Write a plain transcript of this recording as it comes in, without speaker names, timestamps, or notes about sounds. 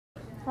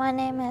My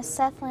name is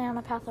Seth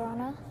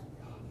Liyanapathirana.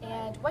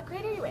 And what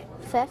grade are you in?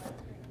 5th.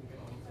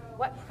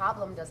 What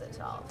problem does it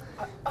solve?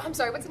 I'm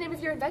sorry, what's the name of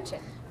your invention?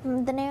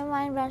 The name of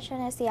my invention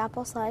is the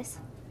apple slice.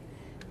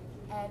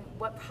 And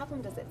what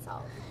problem does it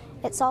solve?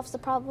 It solves the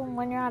problem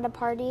when you're at a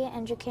party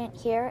and you can't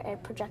hear,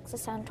 it projects the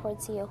sound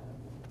towards you.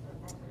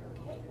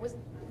 Okay.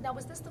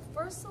 Was this the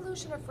first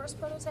solution or first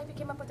prototype you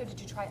came up with, or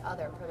did you try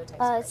other prototypes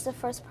It's the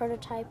first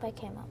prototype I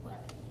came up with.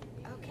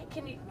 Okay,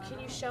 can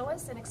you show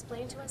us and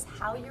explain to us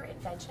how your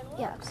invention works?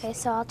 Yeah, okay,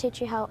 so I'll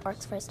teach you how it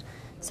works first.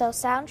 So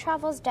sound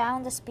travels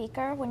down the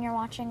speaker when you're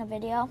watching a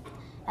video,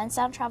 and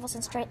sound travels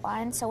in straight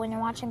lines, so when you're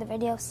watching the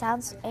video,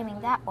 sound's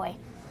aiming that way.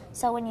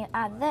 So when you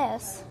add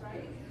this,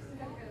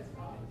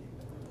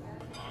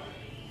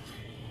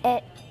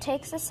 it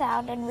takes the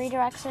sound and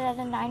redirects it at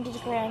a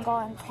 90-degree angle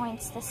and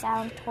points the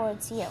sound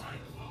towards you.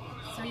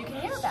 So you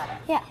can hear better?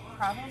 Yeah.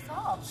 Problem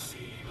solved.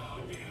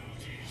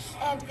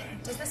 And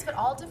does this fit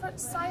all different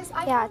size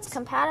iPhones? Yeah, it's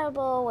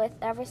compatible with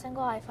every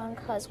single iPhone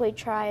because we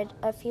tried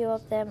a few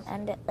of them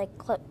and it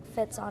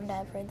fits onto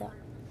everything.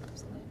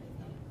 Absolutely.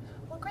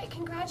 Well, great.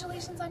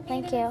 Congratulations on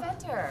being Thank an you.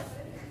 inventor.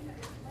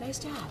 Nice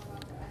job.